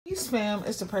Peace fam,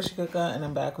 it's the Pressure Cooker and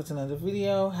I'm back with another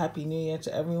video. Happy New Year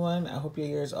to everyone. I hope your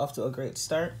year is off to a great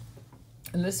start.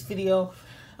 In this video,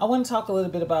 I want to talk a little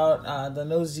bit about the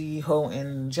Nosey Heaux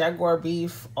and Jaguar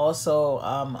beef. Also,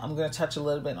 I'm going to touch a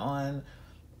little bit on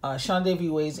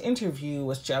SeanDavieWay's interview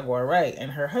with Jaguar Wright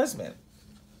and her husband.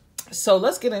 So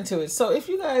let's get into it. So if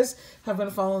you guys have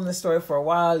been following this story for a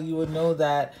while, you would know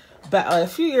that a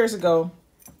few years ago,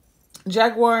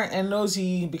 Jaguar and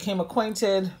Nosey became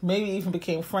acquainted, maybe even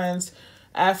became friends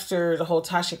after the whole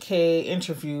Tasha K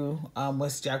interview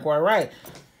with Jaguar Wright.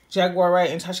 Jaguar Wright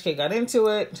and Tasha K got into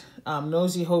it.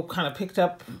 Nosey Heaux kind of picked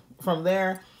up from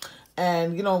there.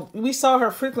 And, you know, we saw her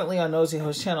frequently on Nosey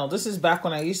Heaux's channel. This is back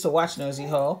when I used to watch Nosey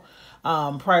Heaux,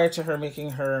 prior to her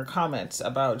making her comments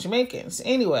about Jamaicans.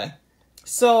 Anyway,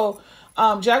 so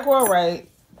Jaguar Wright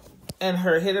and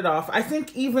her hit it off. I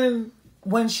think even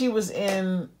when she was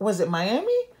in, was it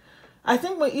Miami? I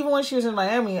think even when she was in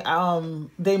Miami,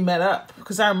 they met up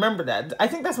because I remember that. I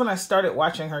think that's when I started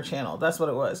watching her channel. That's what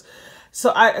it was.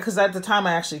 So because at the time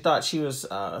I actually thought she was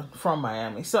from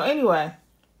Miami. So anyway,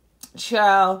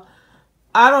 child,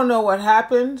 I don't know what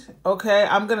happened. Okay,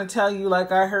 I'm going to tell you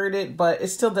like I heard it, but it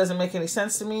still doesn't make any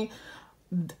sense to me.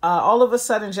 All of a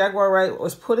sudden, Jaguar Wright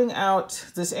was putting out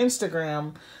this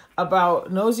Instagram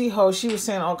about Nosey Heaux. She was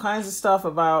saying all kinds of stuff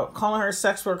about calling her a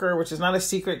sex worker, which is not a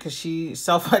secret because she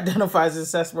self-identifies as a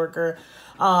sex worker.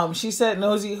 She said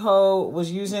Nosey Heaux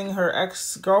was using her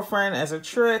ex-girlfriend as a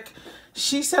trick.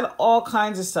 She said all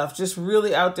kinds of stuff, just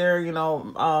really out there, you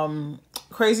know,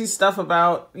 crazy stuff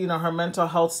about, you know, her mental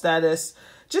health status,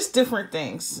 just different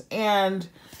things. And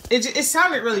it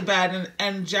sounded really bad.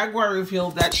 And Jaguar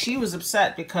revealed that she was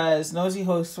upset because Nosey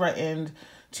Heaux threatened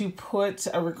to put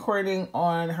a recording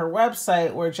on her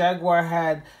website where Jaguar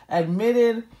had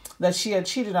admitted that she had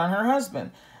cheated on her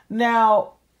husband.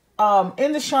 Now,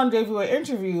 in the SeanDavieWay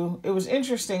interview, it was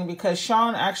interesting because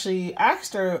Sean actually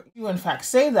asked her, you in fact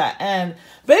say that? And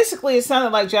basically it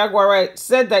sounded like Jaguar Wright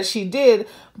said that she did,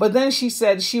 but then she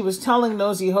said she was telling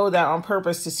Nosey Heaux that on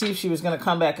purpose to see if she was going to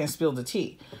come back and spill the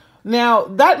tea. Now,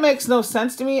 that makes no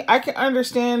sense to me. I can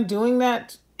understand doing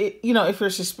that, you know, if you're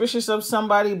suspicious of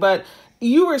somebody, but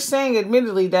you were saying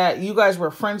admittedly that you guys were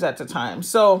friends at the time.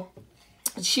 So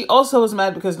she also was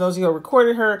mad because Nosey Heaux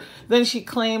recorded her. Then she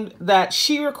claimed that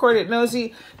she recorded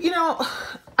Nosey. You know,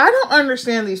 I don't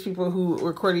understand these people who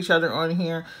record each other on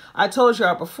here. I told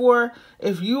y'all before,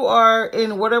 if you are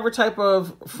in whatever type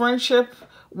of friendship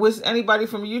with anybody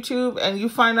from YouTube and you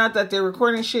find out that they're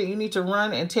recording shit, you need to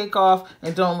run and take off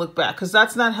and don't look back because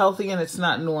that's not healthy and it's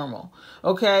not normal.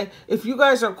 Okay? If you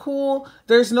guys are cool,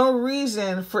 there's no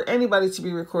reason for anybody to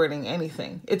be recording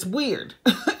anything. It's weird.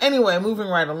 Anyway, moving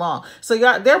right along. So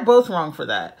y'all, they're both wrong for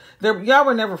that. Y'all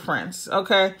were never friends.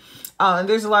 Okay? And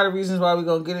there's a lot of reasons why we're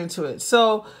going to get into it.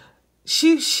 So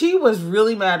she was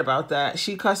really mad about that.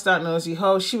 She cussed out Nosey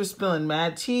Heaux. She was spilling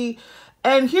mad tea.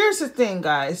 And here's the thing,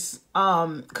 guys,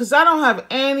 because I don't have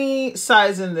any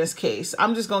sides in this case.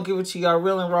 I'm just going to give it to y'all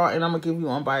real and raw, and I'm going to give you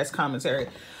unbiased commentary.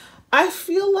 I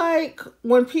feel like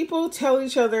when people tell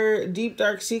each other deep,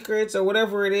 dark secrets or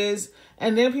whatever it is,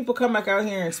 and then people come back out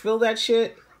here and spill that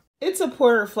shit, it's a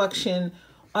poor reflection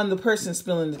on the person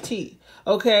spilling the tea,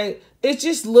 okay? It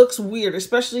just looks weird,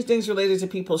 especially things related to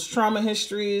people's trauma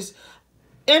histories.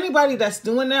 Anybody that's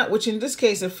doing that, which in this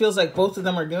case, it feels like both of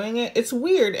them are doing it, it's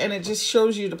weird and it just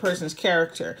shows you the person's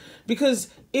character. Because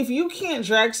if you can't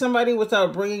drag somebody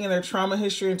without bringing in their trauma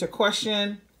history into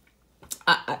question,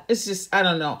 it's just, I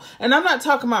don't know. And I'm not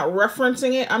talking about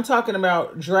referencing it. I'm talking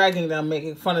about dragging them,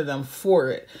 making fun of them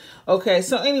for it. Okay,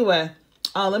 so anyway,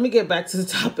 let me get back to the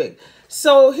topic.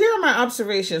 So here are my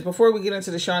observations before we get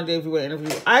into the SeanDavieWay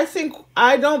interview.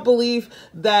 I don't believe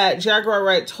that Jaguar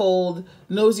Wright told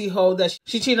Nosey Heaux that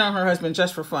she cheated on her husband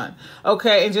just for fun.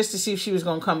 Okay, and just to see if she was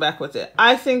going to come back with it.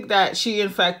 I think that she, in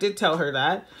fact, did tell her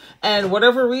that. And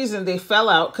whatever reason, they fell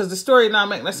out, because the story now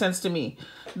makes no sense to me.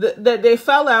 That they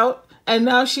fell out. And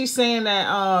now she's saying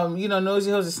that, you know,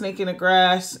 Nosey Heaux's a snake in the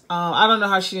grass. I don't know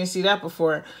how she didn't see that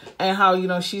before. And how, you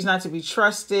know, she's not to be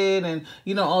trusted. And,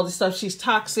 you know, all this stuff. She's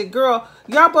toxic. Girl,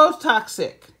 y'all both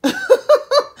toxic.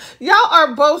 Y'all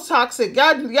are both toxic.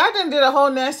 Y'all done did a whole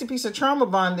nasty piece of trauma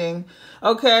bonding.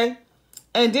 Okay?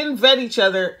 And didn't vet each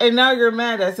other. And now you're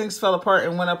mad that things fell apart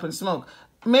and went up in smoke.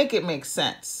 make it make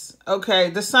sense. Okay,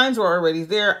 the signs were already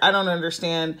there. I don't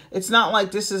understand. It's not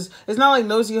like it's not like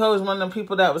Nosey Heaux is one of the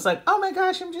people that was like, oh my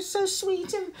gosh, I'm just so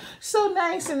sweet and so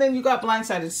nice, and then you got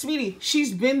blindsided. Sweetie,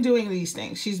 she's been doing these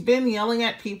things. She's been yelling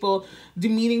at people,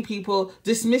 demeaning people,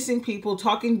 dismissing people,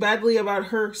 talking badly about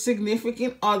her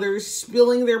significant others,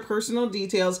 spilling their personal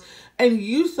details, and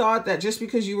you thought that just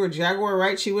because you were Jaguar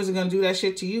Wright, she wasn't going to do that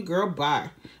shit to you? Girl, bye.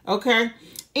 Okay?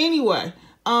 Anyway,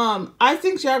 I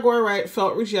think Jaguar Wright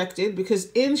felt rejected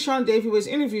because in SeanDavieWay's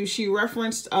interview, she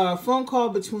referenced a phone call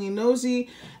between Nosey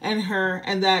and her,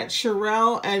 and that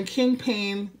Sherelle and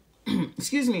Kingpin,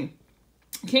 excuse me,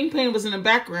 Kingpin was in the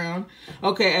background,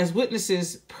 okay, as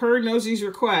witnesses per Nosey's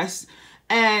request.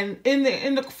 And in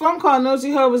the phone call,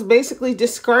 Nosey Heaux was basically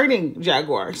discarding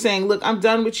Jaguar, saying, look, I'm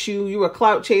done with you. You a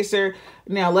clout chaser.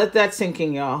 Now let that sink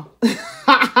in, y'all.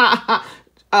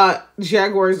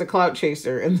 Jaguar is a clout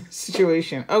chaser in this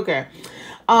situation. Okay.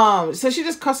 So she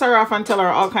just cussed her off and tell her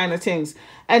all kind of things.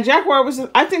 And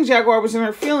I think Jaguar was in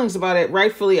her feelings about it,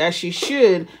 rightfully as she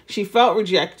should. She felt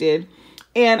rejected.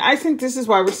 And I think this is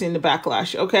why we're seeing the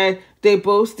backlash, okay? They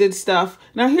both did stuff.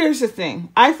 Now, here's the thing.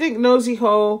 I think Nosey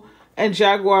Heaux and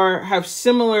Jaguar have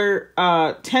similar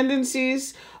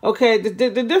tendencies. Okay,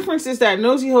 the difference is that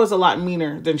Nosey Heaux is a lot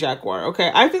meaner than Jaguar. Okay,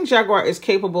 I think Jaguar is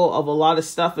capable of a lot of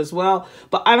stuff as well,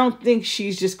 but I don't think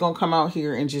she's just gonna come out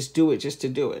here and just do it just to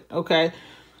do it. Okay,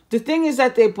 the thing is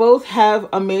that they both have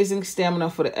amazing stamina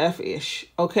for the F-ish.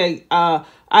 Okay, I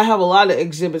have a lot of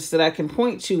exhibits that I can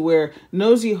point to where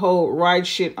Nosey Heaux rides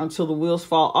shit until the wheels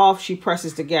fall off. She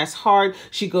presses the gas hard.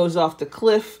 She goes off the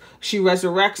cliff. She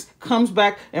resurrects, comes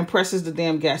back, and presses the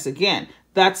damn gas again.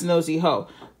 That's Nosey Heaux.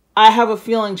 I have a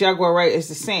feeling Jaguar Wright is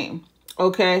the same.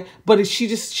 Okay, but it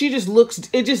just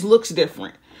looks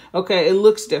different. Okay, it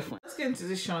looks different. Let's get into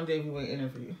this SeanDavieWay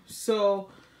interview. So,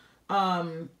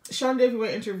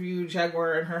 SeanDavieWay interviewed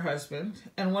Jaguar and her husband,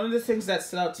 and one of the things that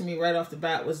stood out to me right off the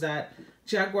bat was that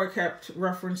Jaguar kept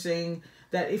referencing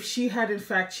that if she had in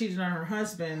fact cheated on her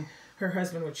husband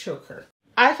would choke her.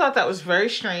 I thought that was very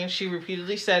strange. She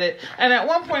repeatedly said it. And at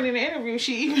one point in the interview,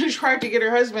 she even tried to get her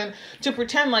husband to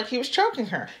pretend like he was choking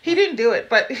her. He didn't do it,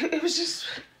 but it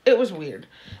was weird.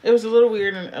 It was a little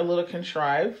weird and a little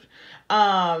contrived.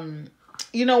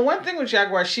 You know, one thing with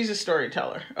Jaguar, she's a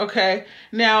storyteller, okay?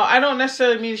 Now, I don't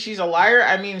necessarily mean she's a liar.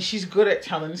 I mean, she's good at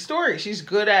telling stories. She's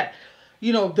good at,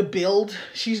 you know, the build.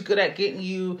 She's good at getting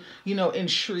you, you know,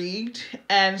 intrigued.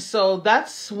 And so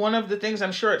that's one of the things.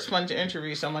 I'm sure it's fun to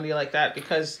interview somebody like that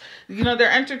because, you know,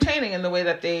 they're entertaining in the way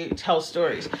that they tell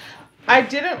stories. I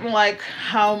didn't like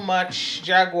how much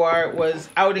Jaguar was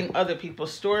outing other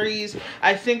people's stories.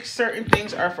 I think certain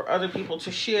things are for other people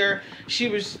to share. She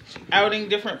was outing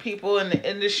different people in the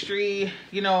industry,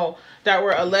 you know, that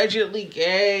were allegedly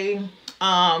gay.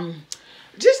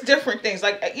 Just different things.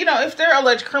 Like, you know, if they're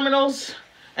alleged criminals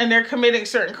and they're committing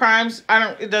certain crimes,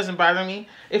 it doesn't bother me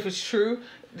if it's true.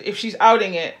 If she's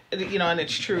outing it, you know, and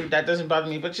it's true, that doesn't bother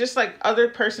me. But just like other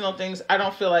personal things, I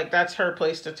don't feel like that's her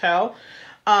place to tell.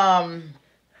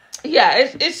 Yeah,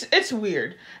 it's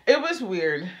weird. It was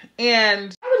weird.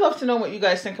 And I would love to know what you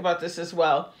guys think about this as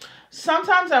well.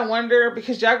 Sometimes I wonder,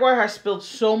 because Jaguar has spilled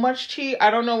so much tea, I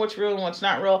don't know what's real and what's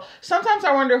not real. Sometimes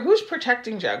I wonder who's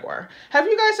protecting Jaguar. Have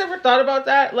you guys ever thought about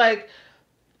that? Like,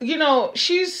 you know,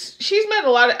 she's made a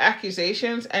lot of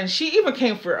accusations, and she even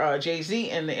came for Jay-Z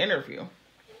in the interview.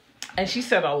 And she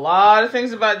said a lot of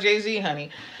things about Jay-Z, honey.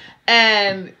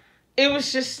 And it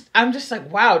was just, I'm just like,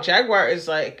 wow, Jaguar is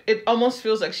like, it almost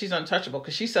feels like she's untouchable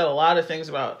because she said a lot of things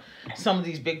about some of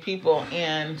these big people.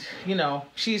 And, you know,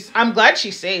 I'm glad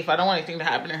she's safe. I don't want anything to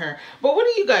happen to her. But what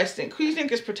do you guys think? Who do you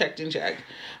think is protecting Jag?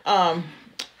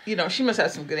 You know, she must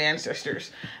have some good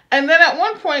ancestors. And then at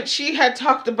one point she had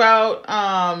talked about,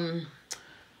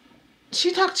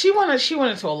 she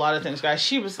went into a lot of things, guys.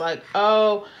 She was like,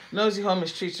 oh, Nosey Heaux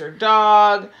mistreats her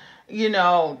dog. You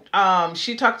know,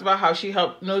 she talked about how she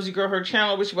helped Nosey grow her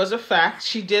channel, which was a fact.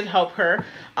 She did help her.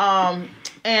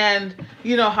 And,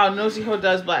 you know, how Nosey Heaux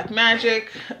does black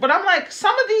magic. But I'm like,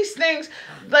 some of these things,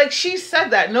 like she said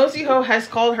that. Nosey Heaux has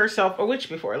called herself a witch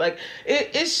before. Like,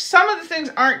 some of the things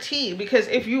aren't tea. Because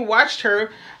if you watched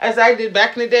her, as I did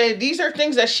back in the day, these are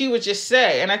things that she would just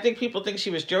say. And I think people think she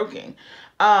was joking.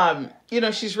 You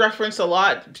know, she's referenced a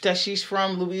lot that she's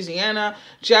from Louisiana.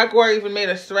 Jaguar even made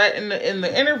a threat in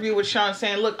the interview with Sean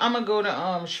saying, look, I'm going to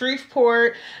go to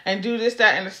Shreveport and do this,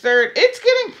 that, and the third. It's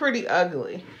getting pretty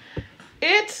ugly.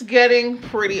 It's getting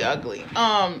pretty ugly.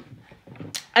 And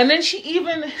then she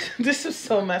even, this is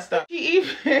so messed up.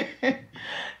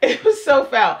 It was so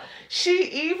foul. She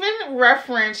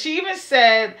even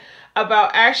said,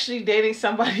 about Ashley dating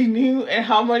somebody new and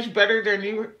how much better their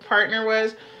new partner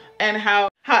was, and how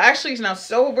Ashley's now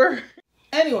sober.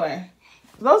 Anyway,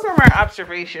 those are my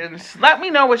observations. Let me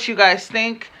know what you guys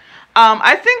think.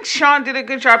 I think Sean did a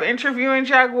good job interviewing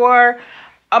Jaguar.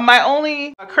 My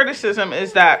only criticism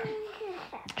is that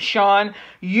Sean,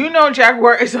 you know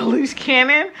Jaguar is a loose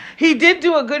cannon. He did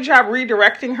do a good job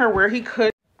redirecting her where he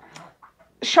could.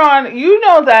 Sean, you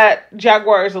know that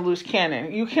Jaguar is a loose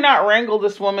cannon. You cannot wrangle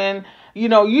this woman. You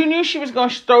know, you knew she was going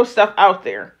to throw stuff out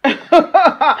there.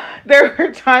 There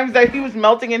were times that he was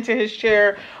melting into his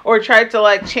chair or tried to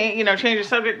like change the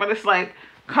subject, but it's like,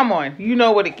 come on, you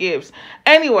know what it gives.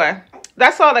 Anyway,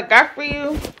 that's all I got for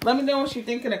you. Let me know what you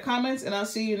think in the comments, and I'll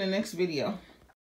see you in the next video.